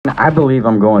I believe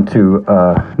I'm going to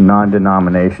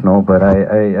non-denominational, but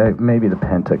I maybe the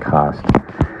Pentecost,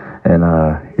 and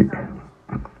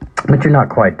but you're not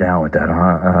quite down with that,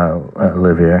 huh,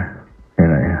 Olivia? You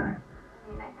know,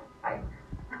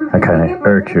 I kind of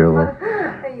irked you a little.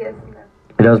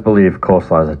 He does believe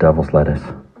coleslaw is a devil's lettuce.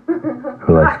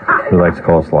 Who likes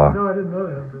coleslaw? No, I didn't know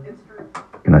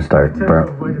that. Gonna start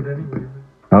burn.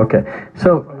 Okay,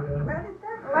 so.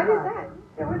 Why did that?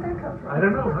 Where did that come from? I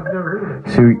don't know. I've never heard of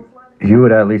it. So you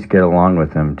would at least get along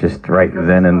with him just right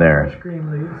then and there.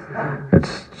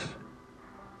 It's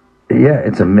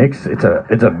a mix. It's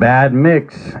a bad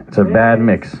mix. It's a bad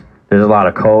mix. There's a lot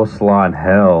of coleslaw in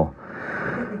hell.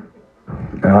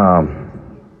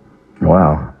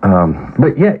 Wow.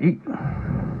 But yeah.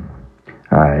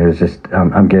 It was just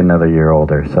I'm getting another year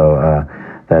older, so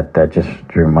that just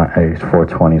drew my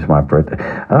 420 is my birthday.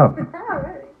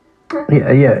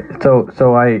 Yeah.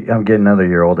 So I'm getting another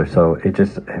year older, so it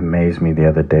just amazed me the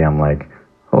other day. I'm like,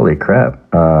 holy crap!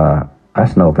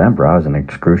 That's November. I was in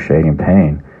excruciating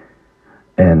pain,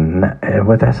 and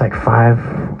that's like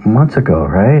 5 months ago,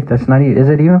 right? That's not. Is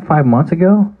it even 5 months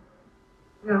ago?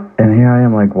 Yeah. And here I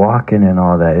am, like walking and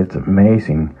all that. It's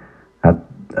amazing how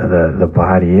the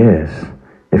body is.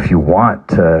 If you want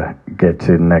to get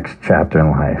to the next chapter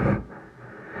in life.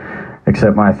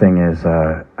 Except my thing is,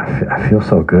 I feel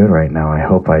so good right now. I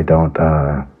hope I don't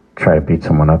try to beat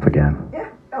someone up again. Yeah.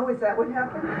 Oh, is that what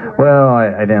happened? Well,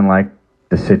 I didn't like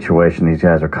the situation. These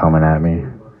guys were coming at me.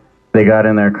 They got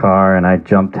in their car, and I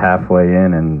jumped halfway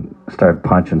in and started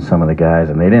punching some of the guys,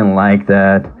 and they didn't like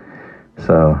that.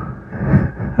 So,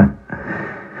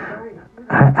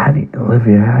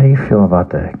 Olivia, how do you feel about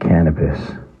the cannabis?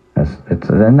 It's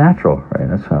natural, right?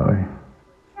 That's how we...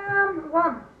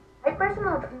 Well, I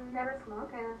personally never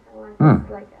smoke. I don't feel like it's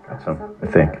like that's something I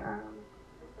think.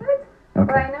 Good. Okay.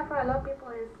 But I know for a lot of people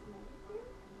it's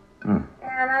medicine.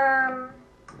 And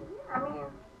I mean,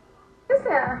 it's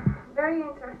a very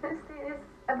interesting. It's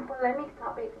a polemic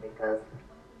topic because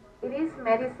it is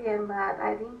medicine, but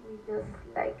I think we just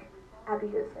like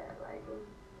abuse it. Like,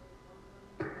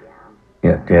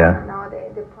 Yeah. No,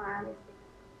 the plan is.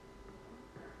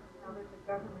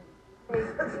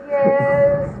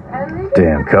 Yes, and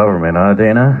Damn government, huh,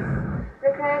 Dana?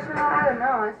 Recreational, I don't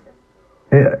know.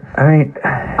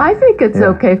 I think it's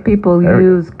okay if people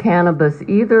use cannabis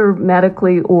either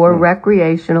medically or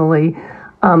recreationally,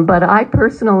 but I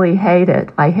personally hate it.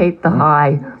 I hate the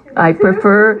high. I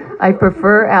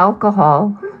prefer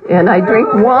alcohol, and I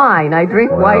drink wine. I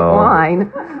drink white wine.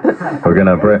 We're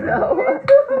gonna break.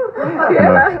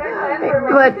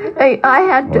 But I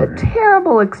had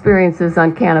terrible experiences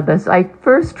on cannabis. I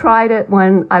first tried it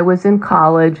when I was in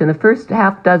college, and the first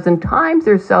half dozen times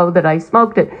or so that I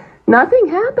smoked it, nothing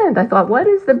happened. I thought, what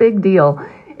is the big deal?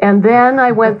 And then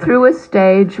I went through a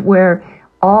stage where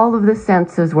all of the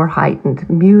senses were heightened.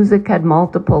 Music had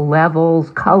multiple levels,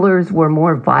 colors were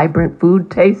more vibrant, food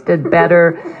tasted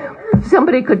better.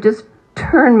 Somebody could just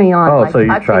turn me on by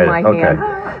touching my hand.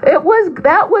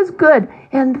 That was good.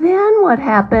 And then what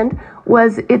happened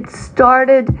was it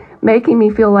started making me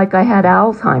feel like I had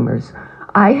Alzheimer's.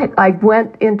 I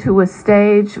went into a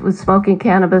stage with smoking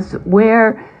cannabis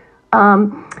where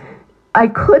I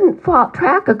couldn't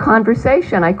track a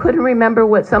conversation. I couldn't remember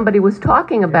what somebody was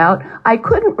talking about. I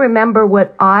couldn't remember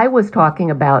what I was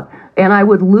talking about, and I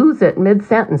would lose it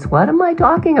mid-sentence. What am I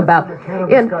talking about?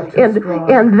 And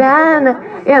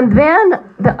then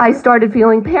I started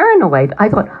feeling paranoid. I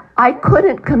thought I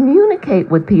couldn't communicate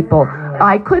with people.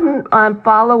 I couldn't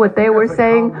follow what they were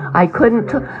saying. I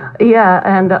couldn't,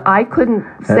 and I couldn't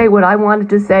say what I wanted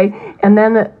to say. And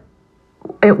then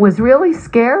it was really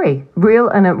scary,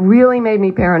 and it really made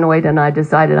me paranoid, and I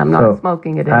decided I'm not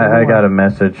smoking it anymore. I got a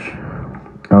message.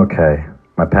 Okay,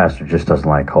 my pastor just doesn't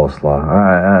like coleslaw.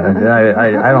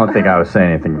 I don't think I was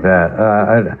saying anything bad.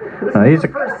 No, he's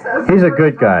a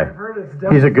good guy.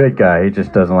 He's a good guy. He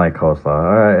just doesn't like coleslaw.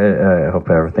 All right, I hope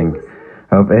everything...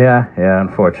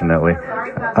 unfortunately.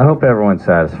 I hope everyone's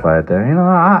satisfied there. You know,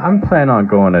 I'm planning on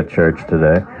going to church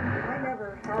today.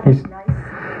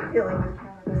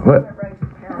 What?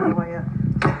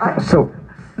 So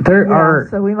there are.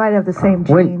 So we might have the same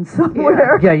genes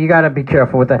somewhere. Yeah, you got to be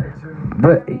careful with that.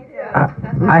 But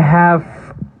I have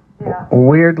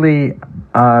weirdly,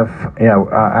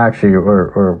 actually,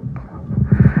 we're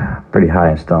pretty high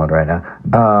and stoned right now.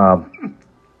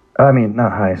 I mean,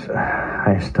 not high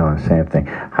and stoned, same thing.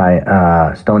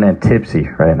 High, stoned and tipsy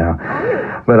right now.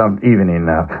 But I'm evening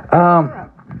now.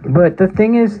 But the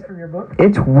thing is,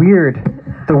 it's weird.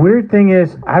 The weird thing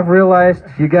is, I've realized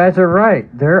you guys are right.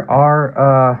 There are,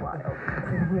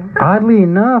 oddly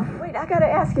enough, wait, I gotta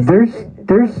ask you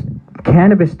there's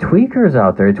cannabis tweakers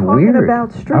out there. It's Talking weird.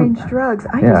 about strange drugs.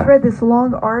 I yeah. just read this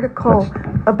long article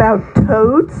about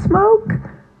toad smoke.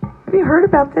 Have you heard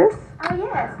about this? Oh,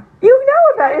 yes. You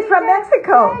know about it. It's from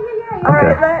Mexico. Yeah. All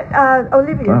right, let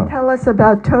Olivia tell us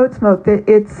about toad smoke.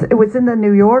 It was in the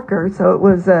New Yorker, so it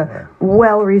was a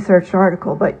well-researched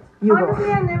article. But you Honestly,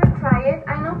 I never tried it.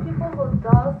 I know people who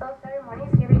does those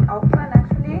ceremonies here in Oakland,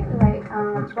 actually,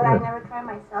 but I never tried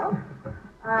myself.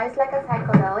 It's like a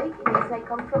psychedelic. It's like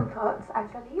comes from toads,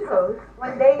 actually. So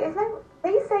when they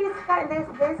say it's kind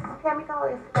this chemical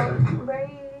is like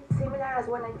very similar as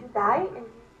when you die and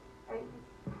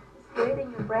you feel it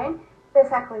in your brain. It's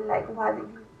exactly like what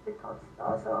the toads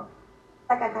do. So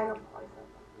like a kind of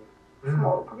poison.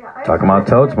 Smoke. Yeah, Talking about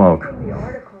toad smoke. I'm reading the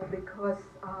article because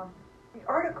the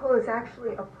article is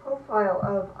actually a profile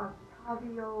of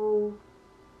Octavio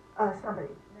somebody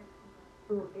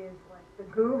who is like the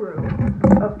guru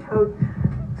of toad.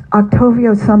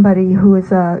 Octavio somebody who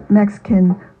is a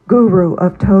Mexican guru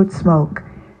of toad smoke.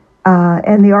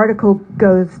 And the article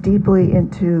goes deeply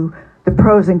into the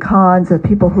pros and cons of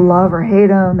people who love or hate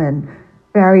them and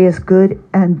various good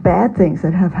and bad things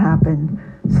that have happened.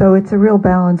 So it's a real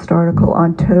balanced article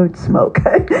on toad smoke.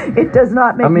 It does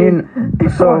not make me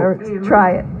want to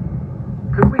try it.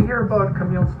 Could we hear about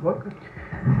Camille's book?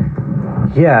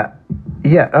 Yeah.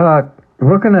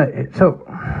 We're gonna. So,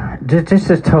 just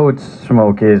as toad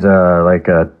smoke is like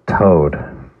a toad.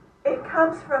 It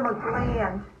comes from a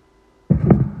gland.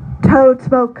 Toad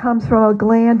smoke comes from a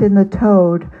gland in the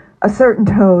toad, a certain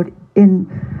toad in,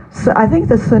 I think,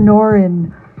 the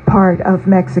Sonoran part of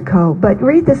Mexico. But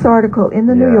read this article in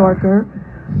the New Yorker.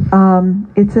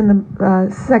 It's in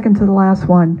the second to the last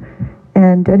one,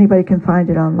 and anybody can find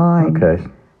it online. Okay.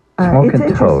 It's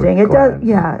interesting. It does.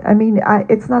 Yeah. I mean,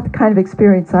 it's not the kind of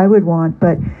experience I would want,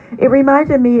 but it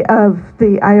reminded me of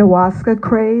the ayahuasca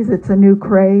craze. It's a new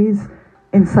craze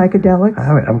in psychedelics.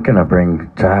 I'm gonna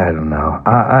bring. I don't know.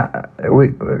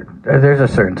 There's a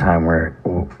certain time where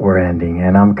we're ending,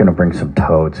 and I'm gonna bring some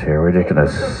toads here. We're just gonna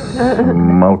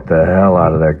smoke the hell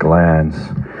out of their glands.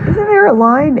 Isn't there a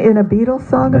line in a Beatles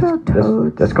song about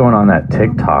toads? That's going on that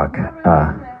TikTok.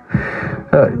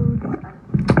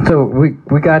 So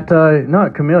we got no,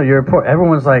 Camille. Your report.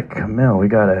 Everyone's like, Camille. We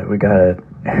gotta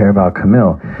hear about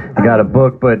Camille. You got a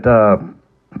book, but I'm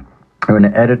an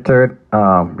editor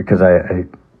because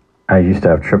I used to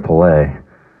have AAA.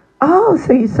 Oh,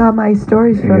 so you saw my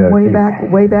stories from way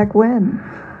back when,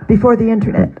 before the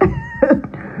internet.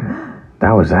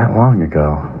 That was that long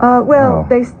ago.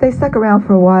 They stuck around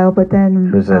for a while, but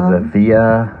then was it the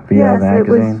Via yes, magazine? It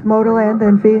was Motorland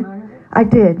and Via. I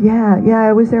did, yeah.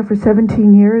 I was there for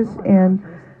 17 years, and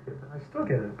I still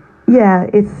get it. yeah,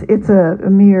 it's a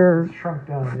mere It's shrunk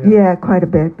down. yeah, quite a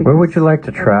bit. Where would you like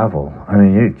to travel? I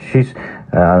mean, she's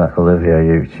Olivia.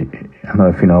 I don't know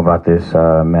if you know about this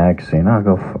magazine. I'll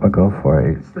go for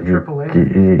it. It's the AAA.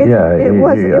 It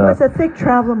was a thick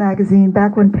travel magazine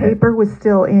back when paper was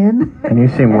still in. And you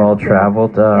seem well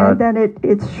traveled. And then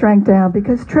it's shrank down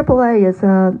because AAA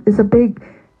is a big.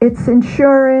 It's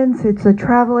insurance. It's a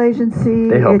travel agency.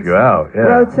 They help you out. Yeah.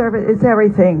 Road service. It's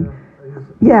everything.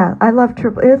 Yeah, I love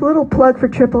AAA. It's a little plug for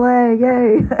AAA.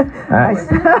 Yay!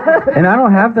 And I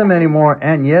don't have them anymore.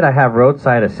 And yet I have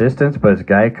roadside assistance, but it's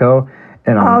Geico.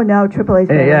 And oh no, AAA's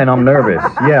better. Yeah, and I'm nervous.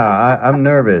 I'm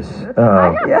nervous.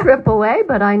 I have AAA,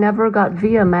 but I never got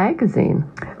Via magazine.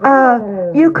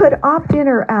 You could opt in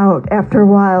or out after a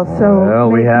while. So well,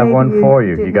 we have one for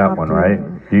you. You got opt one, in. right?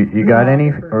 You got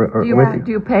any? Do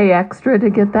you pay extra to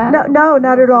get that? No,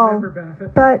 not at all.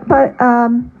 But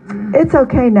it's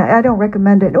okay now. I don't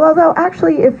recommend it. Although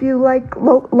actually, if you like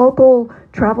local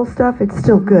travel stuff, it's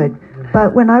still good.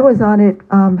 But when I was on it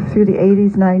through the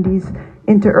 80s, 90s,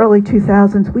 into early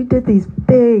 2000s, we did these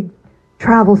big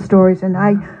travel stories, and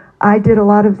I did a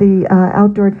lot of the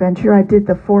outdoor adventure. I did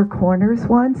the Four Corners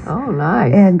once. Oh,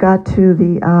 nice. And got to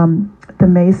the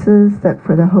mesas that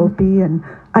for the Hopi, and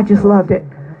I just loved it.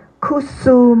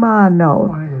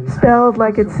 Cusumano, spelled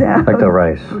like it sounds. Like the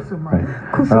rice. Right.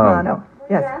 Cusumano,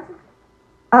 yes.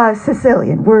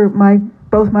 Sicilian.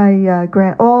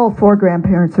 All four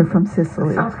grandparents are from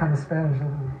Sicily. It sounds kind of Spanish,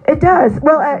 doesn't it? It does.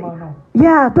 Well,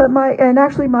 yeah, but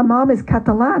actually my mom is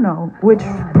Catalano, which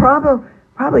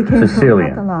probably came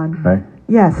Sicilian, from Catalan. Right?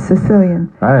 Yes,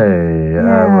 Sicilian.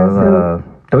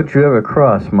 Don't you ever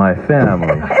cross my family.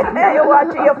 You're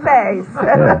watching your face.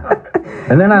 Yeah.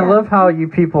 And then I love how you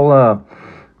people,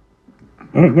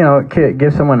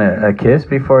 give someone a kiss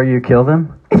before you kill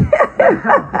them.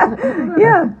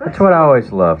 Yeah. That's what I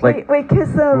always love. Like we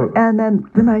kiss them and then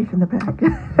the knife in the back.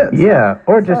 Yeah,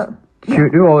 or just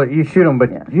you shoot them,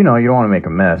 but you know you don't want to make a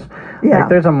mess. Yeah. Like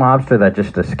there's a mobster that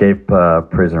just escaped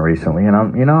prison recently, and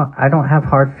I don't have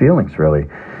hard feelings really.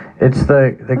 It's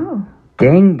the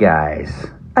gang guys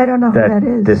I don't know who that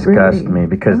is. disgust really. me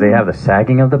because they have the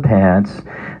sagging of the pants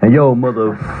and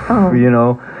mother,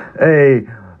 hey,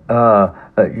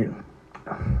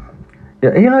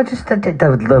 just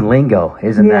the lingo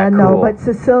isn't that cool? no, but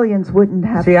Sicilians wouldn't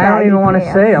have. See, I don't even want to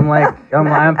pants. say. I'm like,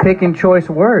 I'm picking choice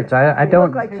words. I They don't.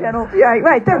 look like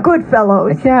right. They're good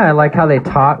fellows. Yeah, I like how they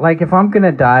talk. Like if I'm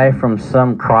gonna die from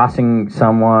crossing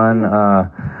someone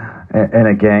in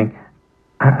a gang,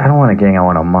 I don't want a gang. I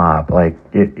want a mob. Like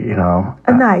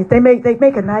Nice. They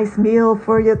make a nice meal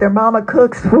for you. Their mama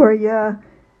cooks for you.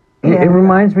 It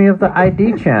reminds me of the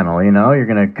ID channel. You're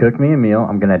gonna cook me a meal.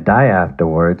 I'm gonna die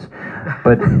afterwards.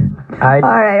 But All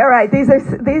right. These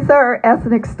are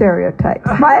ethnic stereotypes.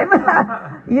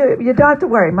 You don't have to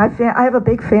worry. I have a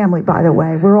big family, by the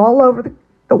way. We're all over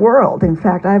the world. In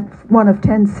fact, I'm one of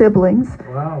 10 siblings,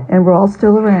 Wow. and we're all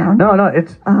still around. No,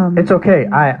 it's okay.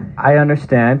 I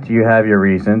understand. You have your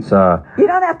reasons. You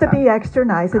don't have to be extra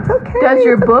nice. It's okay. Does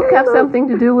your It's book okay, have look. something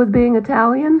to do with being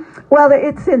Italian? Well,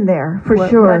 it's in there for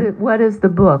sure. What is the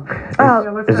book? Yeah,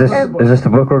 let's Is go this to the book. is this the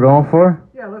book we're going for?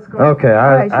 Yeah, let's go. Okay,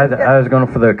 right, I was going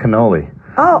for the cannoli.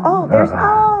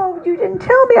 You didn't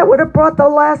tell me. I would have brought the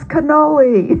last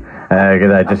cannoli.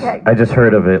 I just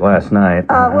heard of it last night.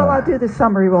 I'll do the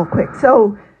summary real quick.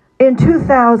 So, in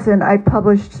 2000, I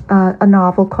published a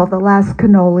novel called The Last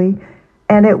Cannoli,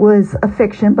 and it was a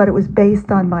fiction, but it was based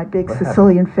on my big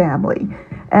Sicilian family.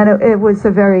 And it was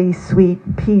a very sweet,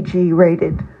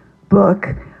 PG-rated book.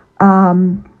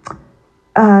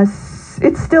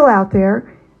 It's still out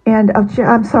there, and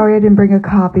I'm sorry I didn't bring a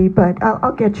copy, but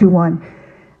I'll get you one.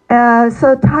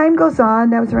 So time goes on.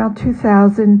 That was around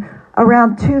 2000.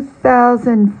 Around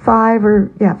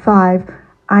 2005 5,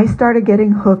 I started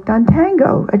getting hooked on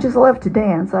tango. I just love to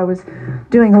dance. I was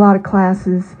doing a lot of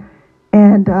classes,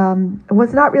 and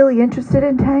was not really interested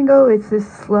in tango. It's this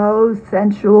slow,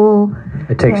 sensual.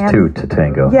 It takes dance. two to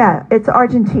tango. Yeah, it's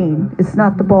Argentine. It's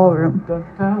not the ballroom. Dun,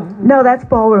 dun. No, that's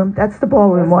ballroom. That's the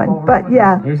ballroom That's the one. ballroom But one.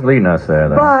 yeah. He's leading us there,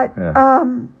 though. But Yeah.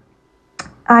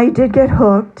 I did get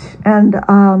hooked, and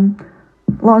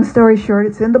long story short,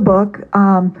 it's in the book.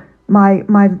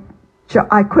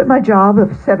 I quit my job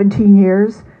of 17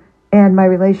 years, and my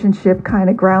relationship kind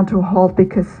of ground to a halt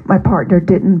because my partner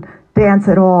didn't dance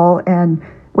at all, and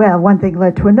one thing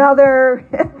led to another.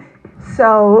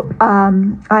 So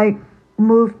I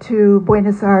moved to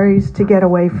Buenos Aires to get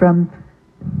away from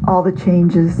all the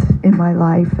changes in my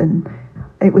life, and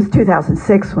it was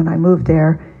 2006 when I moved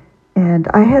there. And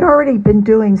I had already been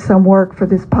doing some work for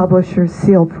this publisher,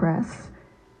 Seal Press,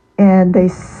 and they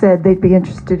said they'd be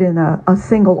interested in a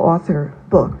single author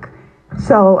book.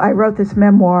 So I wrote this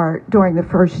memoir during the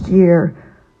first year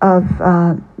of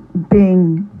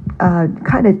being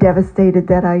kind of devastated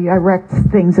that I wrecked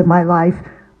things in my life.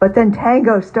 But then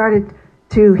tango started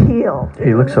to heal.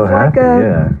 You look so It was like happy,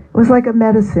 yeah. It was like a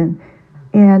medicine.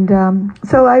 And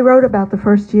so I wrote about the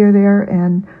first year there,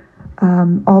 and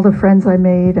all the friends I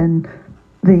made, and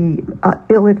the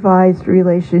ill-advised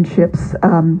relationships,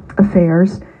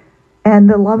 affairs, and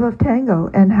the love of tango,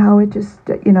 and how it just,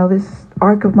 this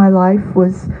arc of my life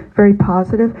was very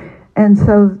positive. And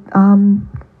so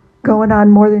going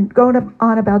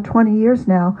on about 20 years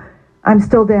now, I'm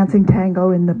still dancing tango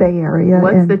in the Bay Area.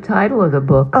 What's the title of the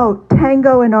book? Oh,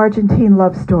 Tango and Argentine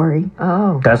Love Story.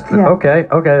 Oh. That's Yeah. okay.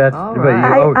 That's. All But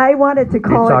right. I wanted to you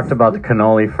call talked it. about the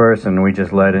cannoli first, and we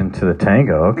just led into the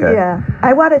tango. Okay. Yeah,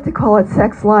 I wanted to call it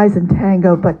Sex, Lies, and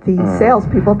Tango, but the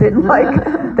salespeople didn't like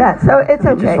that, so it's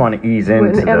You okay. just want to ease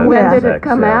into the And when did sex, it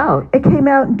come yeah. out? It came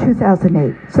out in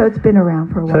 2008, so it's been around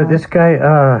for a while. So this guy,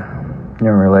 you're in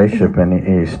a relationship, and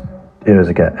it was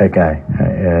a guy.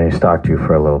 He stalked you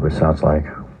for a little bit. Sounds like.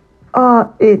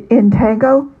 In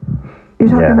Tango? You're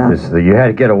talking about? You had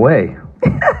to get away.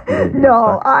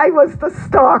 No, I was the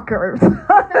stalker.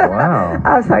 Wow.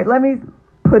 I'm sorry, let me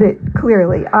put it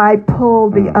clearly. I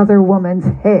pulled the other woman's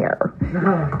hair.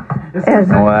 Is And-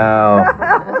 there Wow.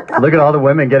 Look at all the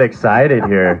women get excited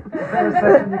here. a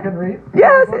section you can read?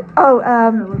 Yes. Oh,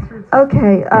 Let's read.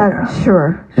 okay,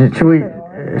 sure.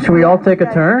 Should we all take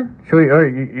a turn? Should we?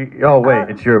 Wait,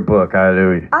 it's your book. I'll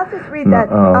just read that.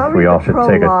 I'll we read all the should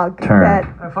take a prologue turn. that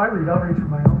If I read, I'll read from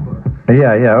my own book.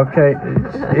 Yeah, okay.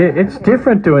 It's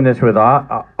different doing this with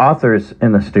authors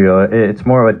in the studio. It's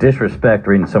more of a disrespect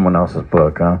reading someone else's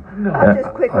book, huh? No, I'll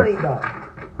just quickly. no.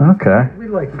 Okay. We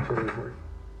like each other's work.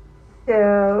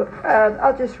 So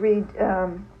I'll just read.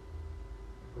 The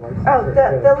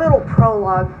little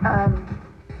prologue.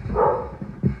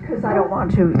 because I don't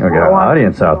want to. We got an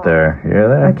audience out there. You hear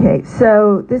that? Okay,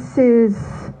 so this is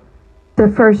the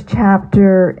first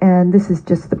chapter, and this is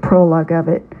just the prologue of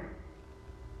it.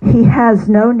 He has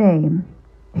no name.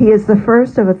 He is the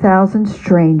first of 1,000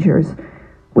 strangers.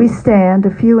 We stand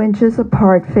a few inches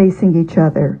apart facing each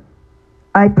other.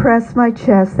 I press my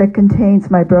chest that contains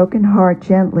my broken heart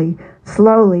gently,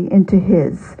 slowly into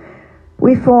his.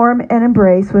 We form an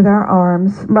embrace with our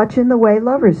arms, much in the way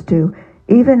lovers do,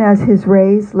 even as his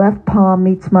raised left palm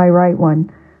meets my right one.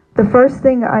 The first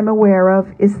thing I'm aware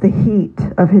of is the heat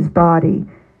of his body.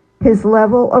 His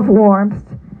level of warmth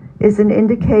is an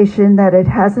indication that it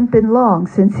hasn't been long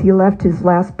since he left his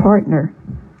last partner.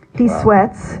 He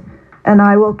sweats, and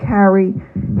I will carry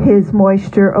his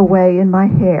moisture away in my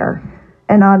hair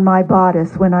and on my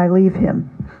bodice when I leave him.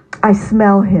 I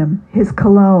smell him, his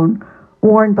cologne,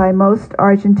 worn by most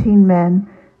Argentine men,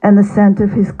 and the scent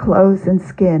of his clothes and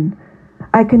skin.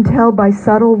 I can tell by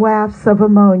subtle wafts of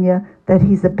ammonia that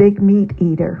he's a big meat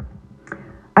eater.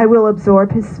 I will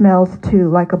absorb his smells too,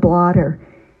 like a blotter.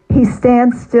 He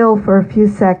stands still for a few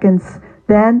seconds,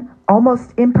 then,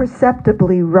 almost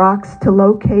imperceptibly, rocks to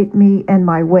locate me and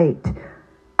my weight.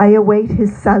 I await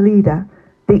his salida,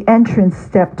 the entrance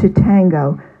step to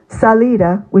tango.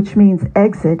 Salida, which means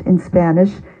exit in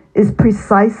Spanish, is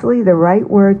precisely the right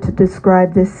word to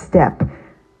describe this step.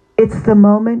 It's the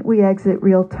moment we exit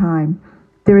real time.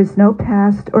 There is no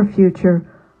past or future,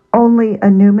 only a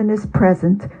numinous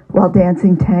present while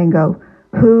dancing tango.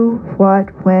 Who,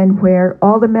 what, when, where,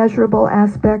 all the measurable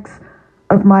aspects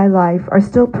of my life are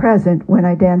still present when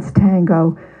I dance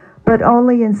tango, but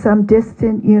only in some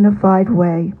distant, unified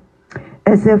way,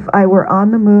 as if I were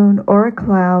on the moon or a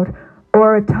cloud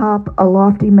or atop a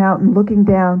lofty mountain looking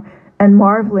down and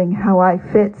marveling how I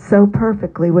fit so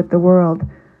perfectly with the world.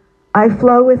 I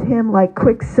flow with him like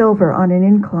quicksilver on an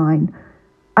incline.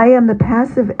 I am the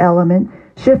passive element,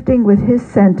 shifting with his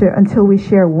center until we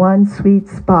share one sweet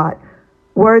spot,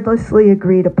 wordlessly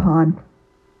agreed upon.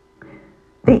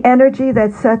 The energy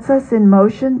that sets us in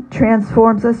motion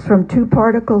transforms us from two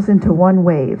particles into one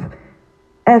wave.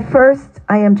 At first,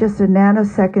 I am just a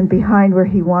nanosecond behind where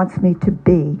he wants me to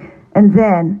be, and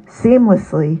then,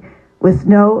 seamlessly, with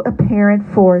no apparent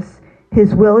force,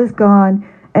 his will is gone,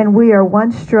 and we are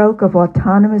one stroke of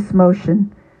autonomous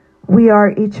motion. We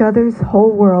are each other's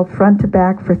whole world front to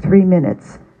back for 3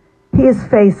 minutes. He is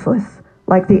faceless,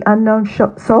 like the unknown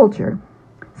soldier,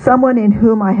 someone in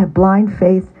whom I have blind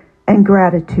faith and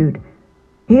gratitude.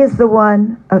 He is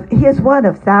one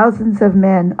of thousands of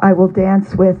men I will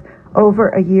dance with over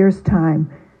a year's time.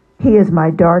 He is my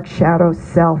dark shadow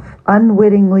self,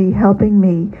 unwittingly helping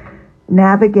me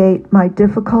navigate my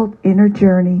difficult inner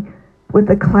journey with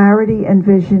the clarity and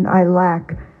vision I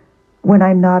lack when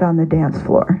I'm not on the dance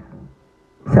floor.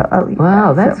 So I'll leave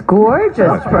Wow, that. that's So- gorgeous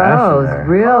That's prose. fascinating.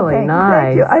 Really Thank you,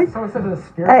 nice. thank you. So is it a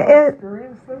spiritual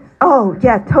experience, this? Oh,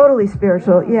 yeah, totally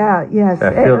spiritual. Yeah, yes.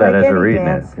 I feel that Like as a any reading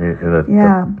dance. it.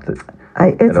 Yeah. It's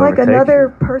like overtakes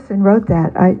another you. person wrote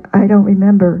that. I don't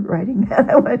remember writing that.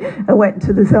 I went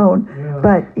into the zone. Yeah.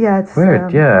 But yeah, it's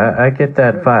Weird, yeah, I get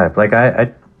that vibe. Like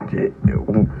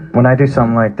when I do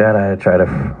something like that, I try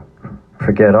to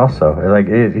forget. Also, like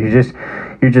you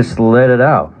just let it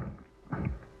out.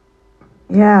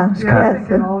 Yeah, Yeah, I yes.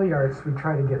 think in all the arts we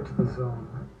try to get to the zone.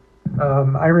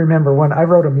 I remember when I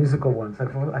wrote a musical once.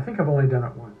 I think I've only done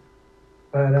it once.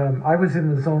 But I was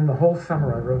in the zone the whole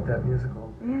summer I wrote that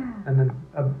musical. Yeah. And then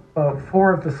about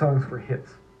 4 of the songs were hits.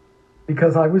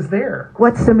 Because I was there.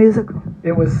 What's the musical?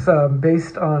 It was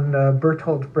based on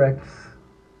Bertolt Brecht's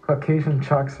Caucasian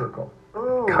Chalk Circle.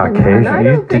 Caucasian? I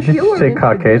don't Did think you were say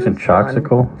Caucasian introduced on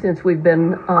choxicle? since we've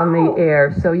been on the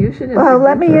air, so you should Well,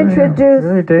 let me introduce.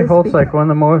 Really, Dave this Holt's like one of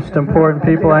the most important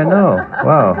people I know.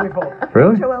 Wow. Dave Holt.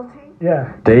 Really? Joel T.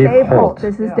 Yeah. Dave Holt.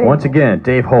 This is Yeah. Dave Once Holt. again,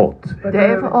 Dave Holt. But,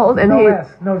 Dave Holt, and no he- S,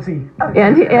 no Z.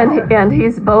 and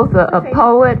he's both a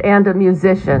poet and a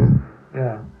musician.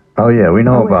 Yeah. Oh yeah, we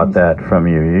know Oh, about and- that from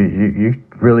you. You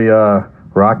really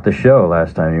rocked the show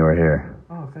last time you were here.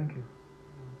 Oh, thank you.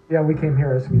 Yeah, we came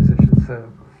here as musicians a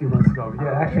few months ago.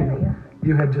 Yeah, actually,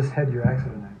 you had just had your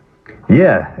accident.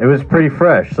 Yeah, it was pretty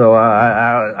fresh. So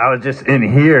I was just in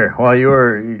here while you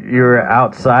were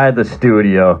outside the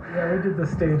studio. Yeah, we did the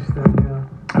stage thing,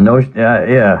 yeah. No, I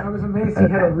yeah. was amazed he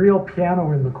had a real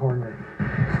piano in the corner.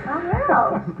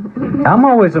 I'm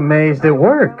always amazed it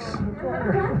works.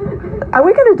 Are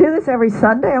we going to do this every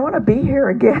Sunday? I want to be here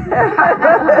again.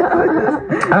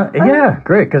 Yeah,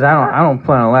 great. Because I don't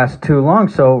plan to last too long.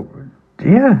 So,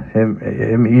 yeah,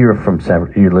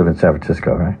 you live in San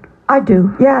Francisco, right? I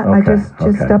do. Yeah, I Okay, just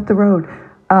okay. up the road.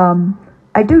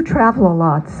 I do travel a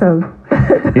lot, so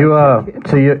You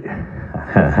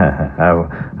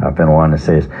I've been wanting to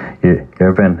say this. You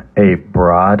ever been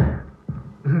abroad?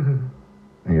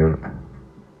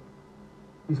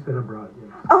 He's been abroad, yeah.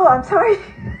 Oh, I'm sorry.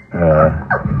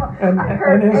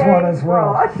 And his one as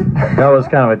well. That was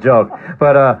kind of a joke,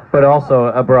 but also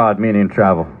abroad meaning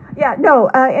travel. Yeah, no.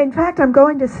 In fact, I'm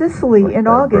going to Sicily in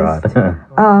August.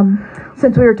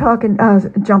 Since we were talking,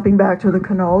 jumping back to the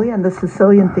cannoli and the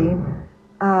Sicilian theme,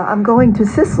 I'm going to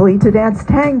Sicily to dance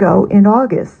tango in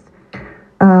August.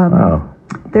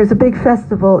 There's a big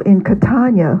festival in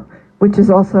Catania, which is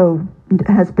also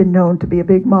has been known to be a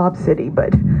big mob city,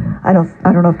 but I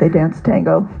don't know if they dance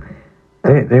tango.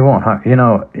 They won't. You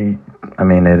know, I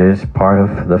mean, it is part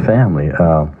of the family.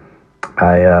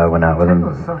 I went out with them.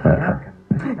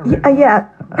 Yeah,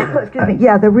 excuse me.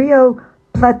 Yeah, the Rio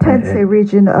Platense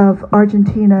region of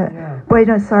Argentina,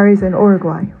 Buenos Aires, and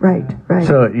Uruguay. Right.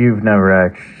 So you've never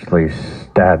actually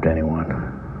stabbed anyone?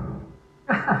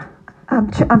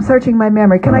 I'm searching my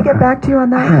memory. Can I get back to you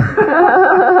on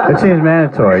that? It seems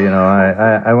mandatory. You know,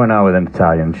 I went out with an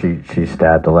Italian. She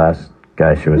stabbed the last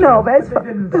guy she was. No, but They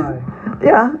didn't die.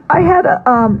 yeah, I had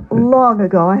long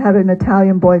ago. I had an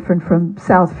Italian boyfriend from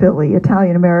South Philly,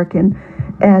 Italian American,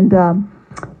 and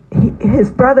his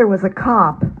brother was a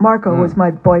cop. Marco was my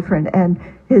boyfriend, and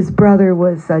his brother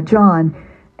was John.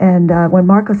 And when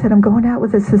Marco said, "I'm going out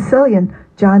with a Sicilian,"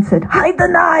 John said, "Hide the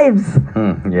knives."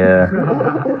 Yeah.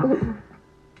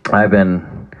 I've been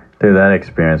through that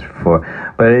experience before,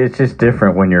 but it's just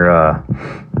different when you're,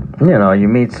 you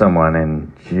meet someone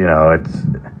and, it's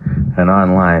an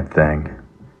online thing.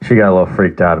 She got a little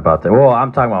freaked out about that. Well,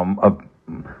 I'm talking about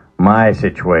my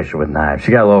situation with knives.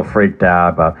 She got a little freaked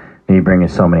out about me bringing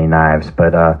so many knives,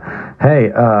 but,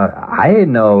 hey, I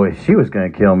didn't know she was going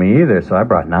to kill me either, so I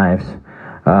brought knives.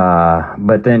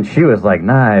 But then she was like,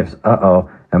 knives,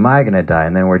 am I going to die?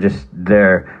 And then we're just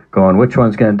there going, which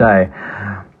one's going to die?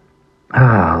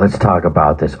 Let's talk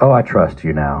about this. Oh, I trust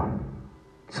you now.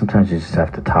 Sometimes you just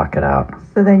have to talk it out.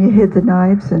 So then you hid the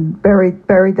knives and buried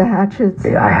the hatchets?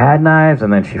 I had knives,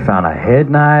 and then she found I hid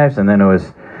knives, and then it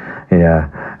was, you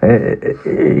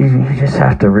just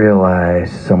have to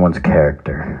realize someone's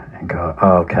character and go,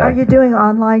 okay. Are you doing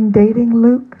online dating,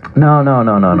 Luke? No. Heard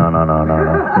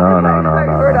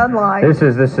online. This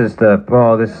is the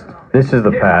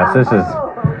past. This is.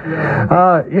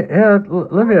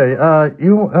 Olivia,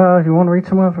 you want to read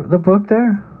some of the book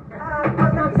there?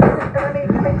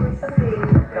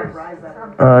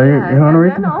 You want to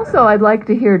read? And also, I'd like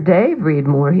to hear Dave read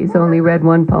more. He's only read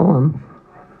one poem.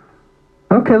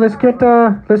 Okay, let's pass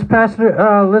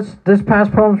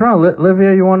poems around.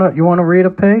 Olivia, you wanna read a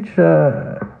page?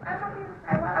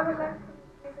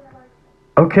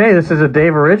 Okay, this is a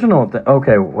Dave original.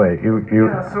 Okay, wait, you.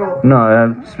 No,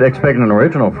 I'm expecting an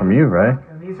original from you, right?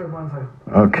 And these are ones I.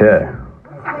 Okay.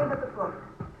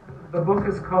 The book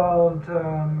is called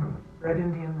Red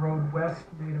Indian Road West,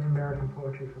 Native American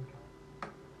Poetry from Canada.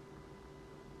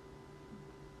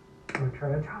 Want to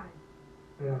try it?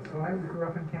 Yeah, so I grew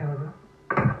up in Canada.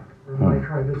 My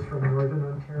tribe is from northern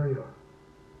Ontario.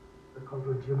 They're called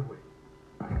Ojibwe.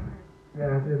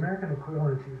 Yeah, the American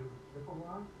equivalent is usually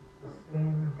Chippewa. The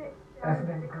same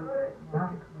ethnic group.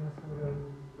 Minnesota,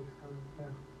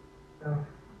 Wisconsin. Yeah.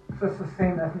 So it's the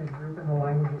same ethnic group, and the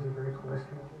languages are very close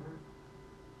to each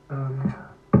other.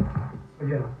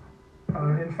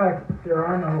 In fact,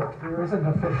 there is an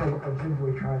official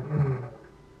Ojibwe tribe in the United States.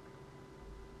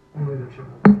 Only the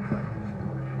Chippewa tribe.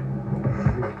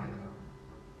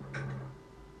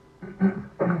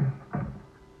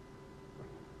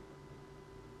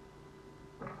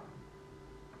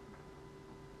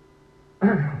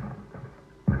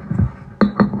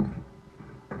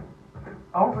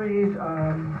 I'll read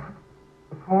the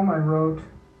poem I wrote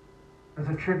as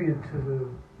a tribute to the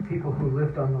people who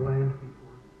lived on the land before.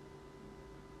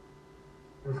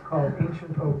 It's called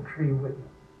Ancient Oak Tree Witness.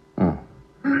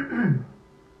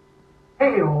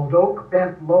 Hey, old oak,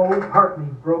 bent low, partly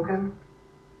broken.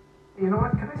 You know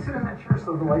what? Can I sit in that chair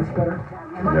so the light's better?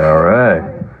 All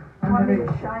right. Want me to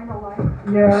shine a light?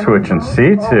 Yeah. Switching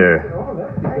seats here.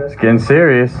 It's getting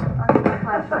serious.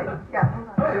 Flashlight. Yeah.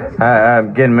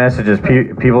 I'm getting messages.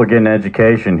 People are getting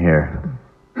education here.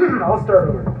 I'll start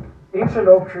over. Ancient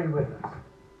Oak Tree Witness.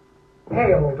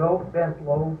 Hey, old oak, bent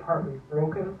low, partly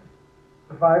broken.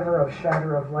 Survivor of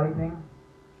shatter of lightning,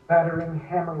 battering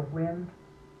hammer wind.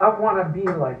 I want to be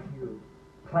like you.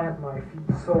 Plant my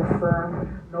feet so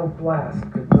firm, no blast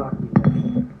could knock me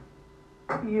down.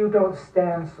 You don't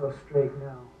stand so straight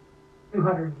now.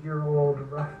 200-year-old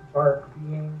rough bark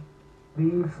being,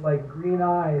 leaves like green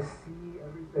eyes see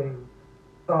everything,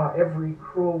 saw every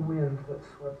cruel wind that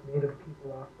swept native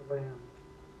people off the land.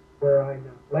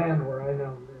 land where I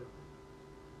now live.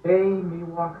 Bay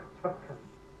Miwok Chupkan,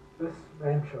 this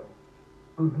rancho,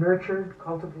 who'd nurtured,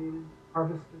 cultivated,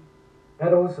 harvested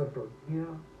meadows of Borgia,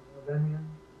 Lavenian,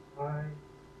 rye,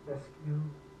 fescue,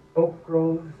 oak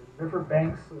groves, and river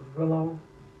banks of willow,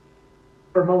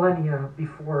 for millennia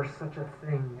before such a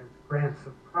thing as grants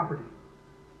of property.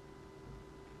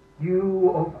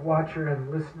 You, oak watcher and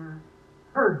listener,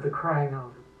 heard the crying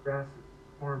out of grasses,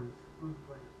 forms, food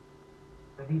plants,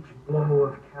 at each blow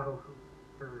of cattle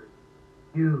hooves heard.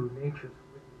 You, nature's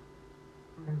witness,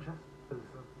 to injustices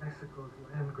of Mexico's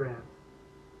land grants.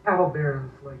 Cattle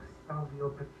barons like Salvio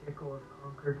Pacheco have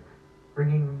conquered,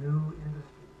 bringing new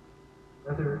industry,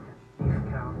 leather and beef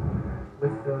cow,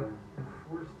 with the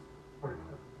enforced support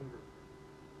of labor.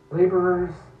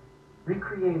 Laborers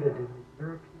recreated in the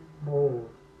European mold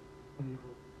of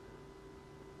evil,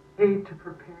 paid to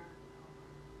prepare,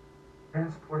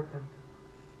 transport them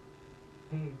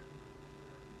to paid.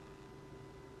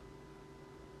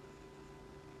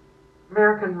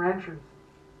 American ranchers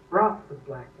brought the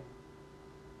black man,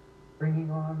 bringing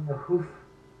on the hoof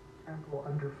trample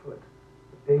underfoot,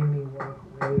 the Bay Miwok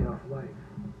way of life.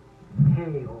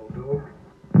 Hey, old oak,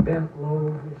 bent low,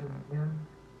 vision dim,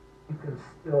 you can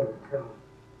still tell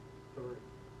the story.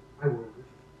 I will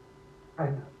try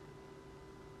not.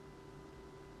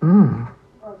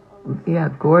 Yeah,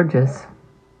 gorgeous.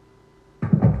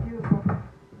 Beautiful.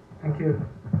 Thank you.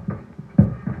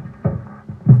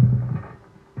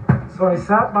 So I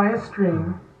sat by a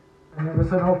stream, and there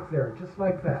was an oak there, just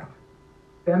like that.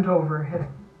 Bent over, had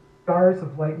stars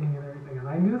of lightning and everything. And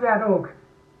I knew that oak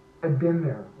had been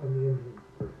there when the Indians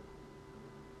were.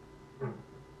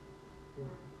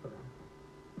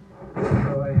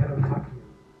 So I had him talk to me.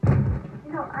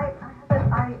 You know, I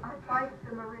like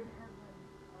the Marin Headland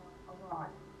a lot.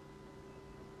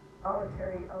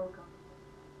 Solitary oak.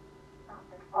 Stop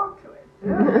and talk to it.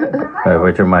 Hey,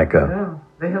 where'd your mic go? Yeah,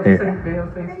 they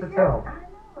have things to tell. I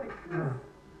know, it's Yeah.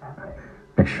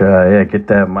 Make sure, get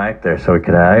that mic there so we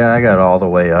could. I got it all the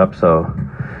way up, so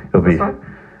it'll be.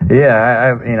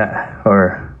 Yeah,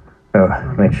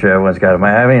 make sure everyone's got it.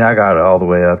 I got it all the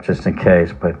way up just in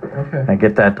case, but Okay. I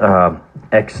get that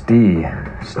XD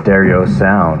stereo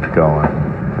sound going.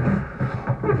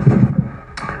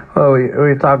 Well, we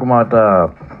were talking about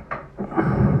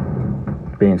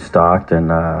being stalked and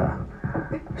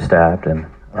stabbed and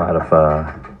a lot of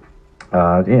a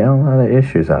lot of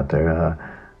issues out there.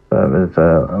 But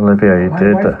Olivia, you My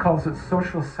did. wife calls it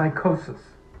social psychosis.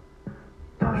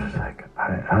 Okay,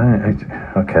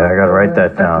 I gotta write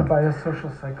that down. By a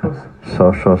social psychosis.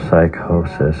 Social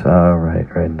psychosis. All right,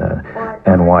 right that.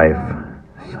 And wife.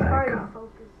 try to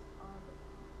focus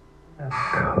on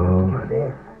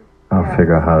Psycho. I'll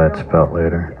figure out how that's spelled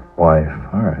later. Wife.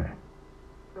 All right.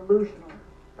 delusional.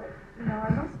 But, I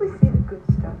mostly see the good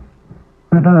stuff.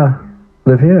 But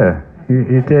Olivia,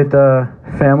 you did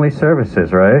family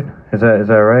services, right? Is that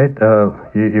right?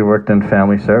 You worked in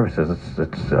family services.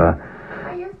 It's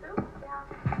I used to, yeah.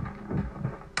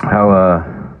 how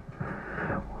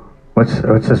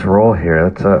what's this role here?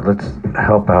 Let's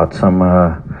help out some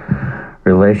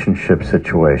relationship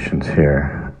situations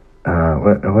here.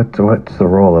 What's the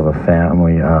role of a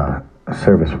family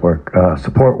service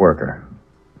support worker?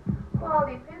 Well,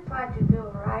 it depends what you do,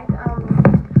 right?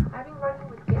 I've been working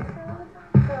with kids for a long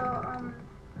time, so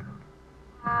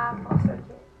I foster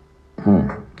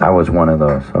kids. I was one of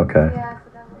those. Okay. Yeah, so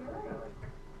that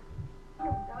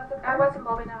was I was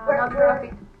involved in a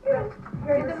non-profit in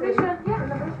the mission.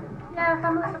 Yeah,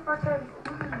 family support service.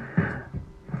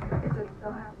 Is it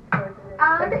still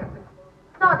happening?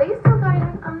 No, they still going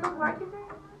on. I'm not working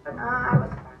there, but I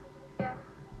was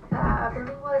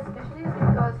bilingual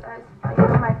specialist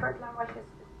because my first language is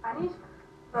Spanish.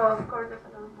 So of course there's a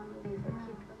lot of families that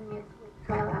keep doing it with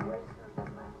my language, so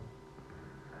that's why.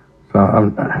 So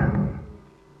I'm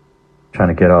trying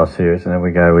to get all serious, and then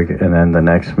and then the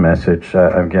next message.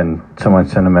 I'm getting someone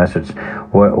sent a message.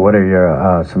 What are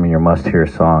your some of your must-hear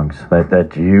songs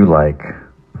that you like?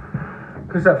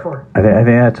 Who's that for? I think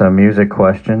that's a music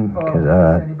question.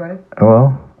 Anybody?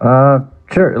 Well,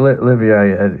 sure, Olivia,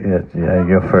 you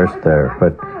go first there.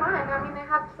 But I mean, I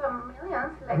have some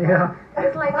millions. Yeah.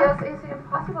 It's like it's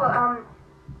impossible. I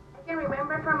can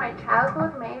remember from my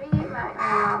childhood, maybe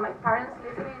my parents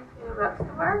listening to Rod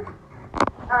Stewart.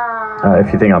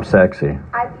 if you think I'm sexy,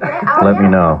 let me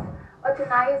know. Oh,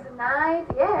 tonight is the night.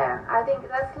 Yeah, I think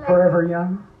that's like Forever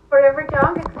Young? Forever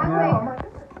Young, exactly. Yeah. Oh my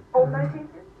goodness. Old 1950s?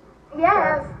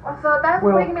 Yes. So that's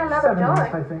Well, bringing me a lot of 70s, joy. I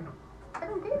think.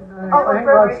 70s? Oh, I think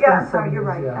Forever, Rod's yeah, done I'm sorry, you're 70s,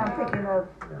 right. yeah. I'm thinking of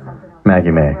something else.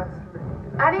 Maggie May.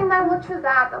 I think I will choose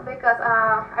that because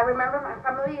I remember my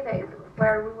family,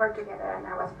 where we were together, and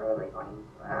I was probably going to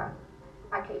a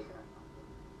vacation or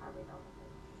something.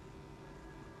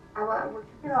 I don't know.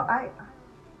 You know, I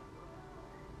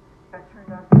got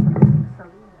turned on to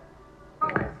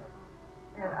Selena.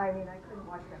 And I mean, I couldn't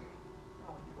watch them.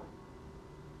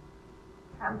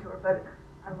 Come to her, but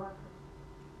I love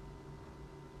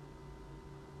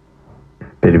her.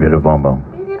 Bitty bit of bum bum.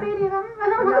 Bitty bitty bum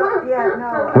No, yeah,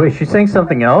 no. Wait, she sang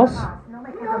something else? No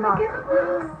me queda más.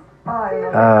 Oh,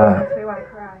 yeah. Makes me want to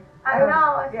cry. I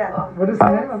know. Yeah. What is the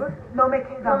name of it? No me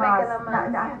queda No me más.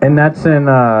 queda más. And that's in,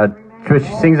 but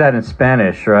she sings that in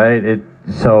Spanish, right?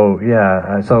 So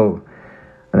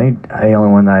I think the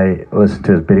only one I listen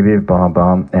to is Bitty Bitty Bum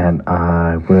Bum, and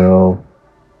I will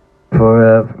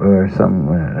forever, or something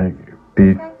like,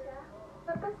 be,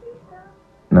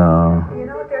 no, You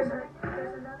know, there's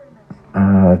another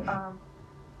Mexican.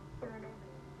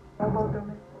 Bobo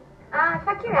Domestic.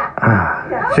 Shakira.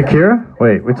 Shakira?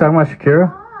 Wait, we talking about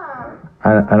Shakira? Oh.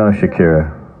 I know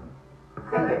Shakira. I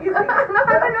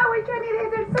don't know which one it is.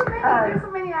 There's so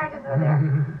many artists out there.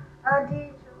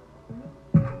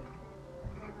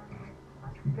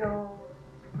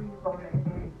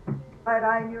 But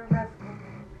I'm your mascot.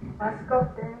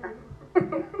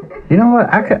 You know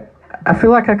what? I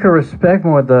feel like I could respect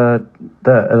more the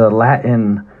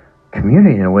Latin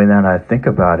community in a way that I think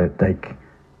about it. Like,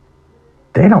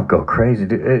 they don't go crazy.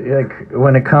 Like,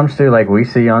 when it comes to, like, we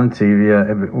see on TV,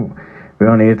 we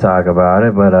don't need to talk about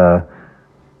it, but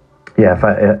yeah,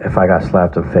 if I got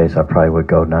slapped in the face, I probably would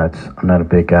go nuts. I'm not a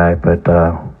big guy, but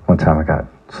one time I got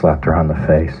slapped around the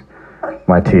face.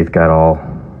 My teeth got all,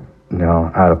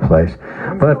 out of place.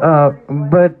 But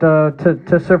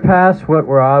to surpass what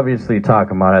we're obviously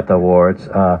talking about at the awards,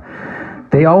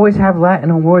 they always have Latin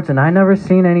awards, and I never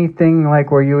seen anything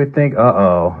like where you would think,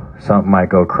 something might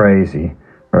go crazy,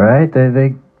 right?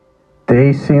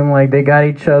 They seem like they got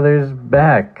each other's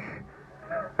back,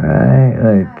 right?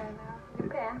 Like,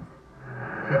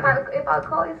 If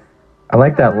alcohol is I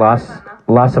like that Los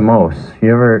Amos.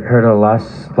 You ever heard of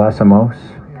Los Amos?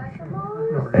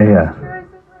 Yeah.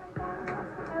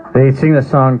 They sing the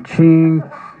song "Ching."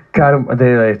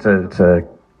 It's a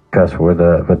cuss word,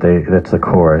 but that's the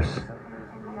chorus.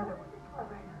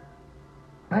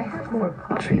 I have more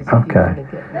coffee. Okay.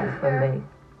 From me.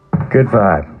 Good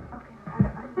vibe.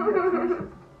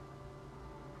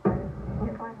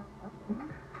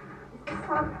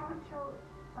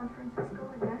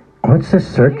 What's this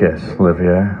circus,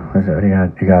 Olivia?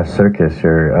 You got a circus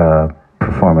you're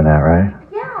performing at, right?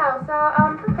 Yeah, so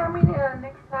I'm performing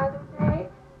next Saturday,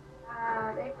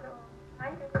 April 9th, I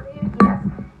believe, yes,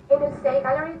 in the State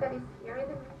Gallery that is here in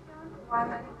the Mission,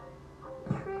 one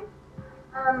Street.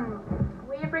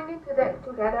 We bring it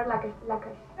together like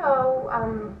a show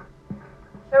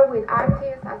with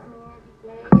artists, as many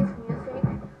DJs, music,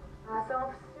 some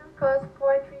of circus,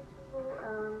 poetry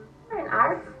too, different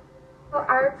arts,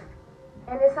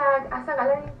 and it's a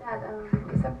gallery that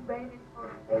is a very beautiful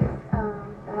space that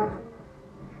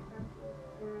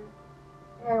actually.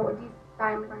 And with this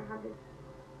time we're going to have this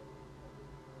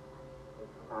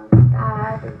around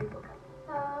that, and people can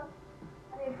stuff,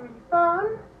 and it's really fun.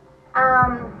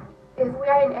 If we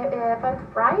are in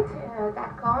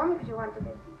eventbrite.com if you want to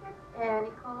get tickets, and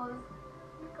it's called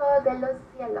Pico de los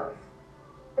Cielos.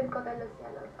 Pico de los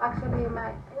Cielos. Actually,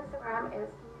 my Instagram is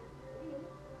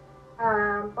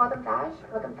bottom dash,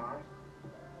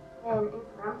 and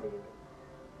Instagram, so you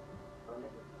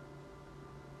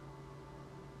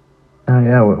can.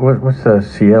 Yeah. What's the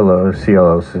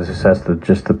Cielos? Is this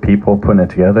just the people putting it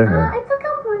together? Or? It's a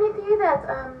community that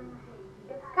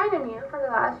it's kind of new for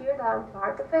the last year that I'm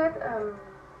part of it.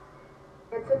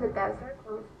 It's in the desert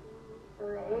close to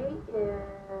LA.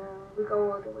 We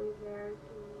go all the way there to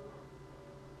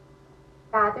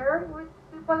gather with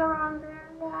people around there.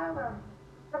 Yeah,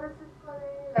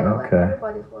 okay.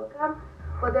 Everybody's welcome.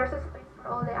 But there's a space for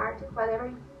all the artists, whatever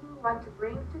you want to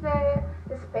bring to the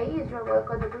space, you're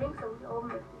welcome to bring, so we all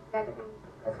make this gathering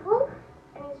successful.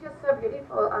 And it's just so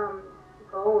beautiful to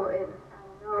go and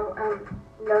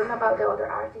learn about the other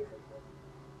artists. It's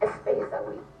just a space that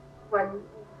when we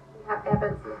have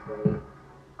events very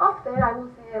often, I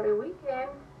would say every weekend.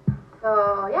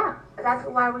 So yeah, that's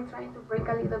why we're trying to bring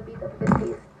a little bit of the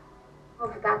taste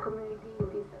of that community in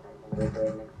this event that we're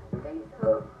doing next Saturday.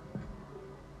 So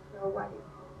you know what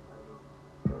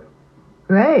it's doing.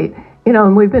 Great.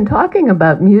 And we've been talking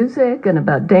about music and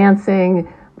about dancing,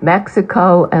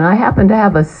 Mexico, and I happen to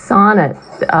have a sonnet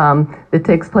that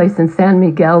takes place in San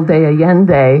Miguel de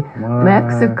Allende,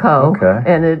 Mexico, okay.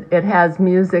 And it has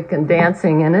music and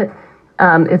dancing in it.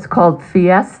 It's called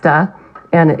Fiesta,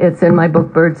 and it's in my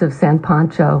book, Birds of San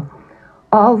Pancho.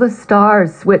 All the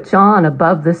stars switch on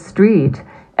above the street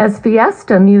as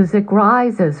fiesta music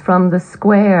rises from the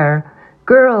square.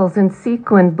 Girls in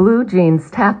sequined blue jeans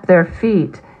tap their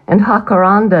feet and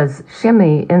jacarandas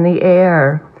shimmy in the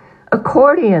air.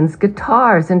 Accordions,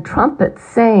 guitars, and trumpets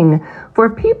sing for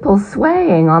people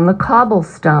swaying on the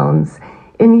cobblestones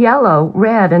in yellow,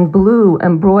 red, and blue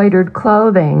embroidered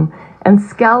clothing, and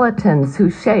skeletons who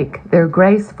shake their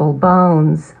graceful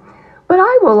bones. But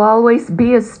I will always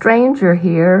be a stranger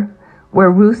here, where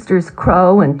roosters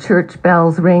crow and church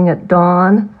bells ring at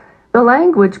dawn. The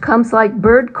language comes like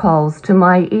bird calls to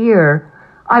my ear.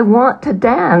 I want to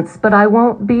dance, but I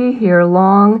won't be here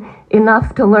long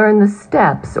enough to learn the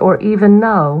steps or even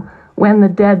know when the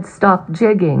dead stop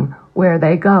jigging where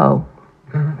they go.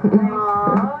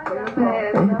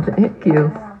 Thank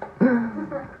you.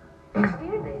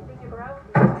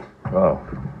 Oh.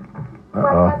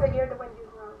 What was the year when you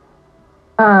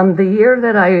wrote? The year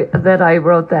that I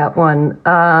wrote that one,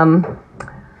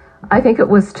 I think it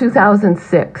was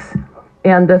 2006,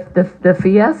 and the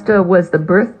fiesta was the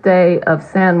birthday of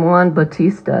San Juan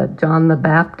Bautista, John the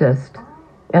Baptist,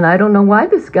 and I don't know why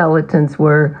the skeletons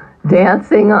were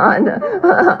dancing on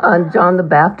John the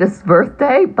Baptist's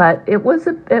birthday, but it was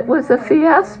a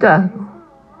fiesta.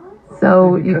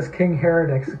 So because King Herod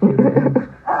executed him.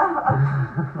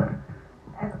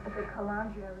 And the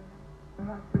calandria,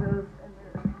 those and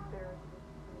they're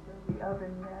the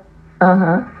oven nest.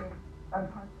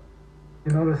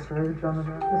 You know the story of John the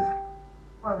Baptist?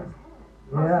 Well, his head.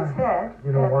 Yeah. His head.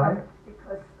 You know why?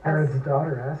 Because Herod's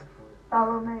daughter asked for it.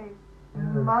 Salome's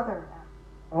mother asked.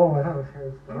 Oh, I thought it was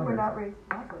Herod's You daughter. were not raised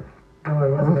Catholic. No, I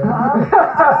wasn't.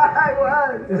 I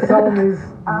was. Is Salome's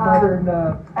mother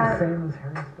not the same as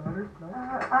Herod's daughter?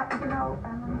 No?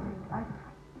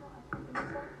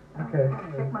 Okay.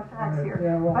 Check my facts here.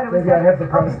 Yeah, well, But it was maybe I have the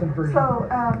Protestant version. So,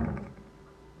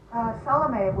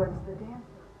 Salome was the dancer's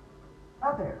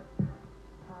mother,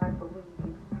 I believe.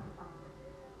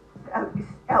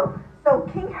 So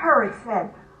King Herod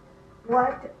said,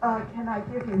 "What can I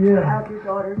give you to have your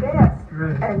daughter dance?"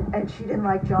 Right. And she didn't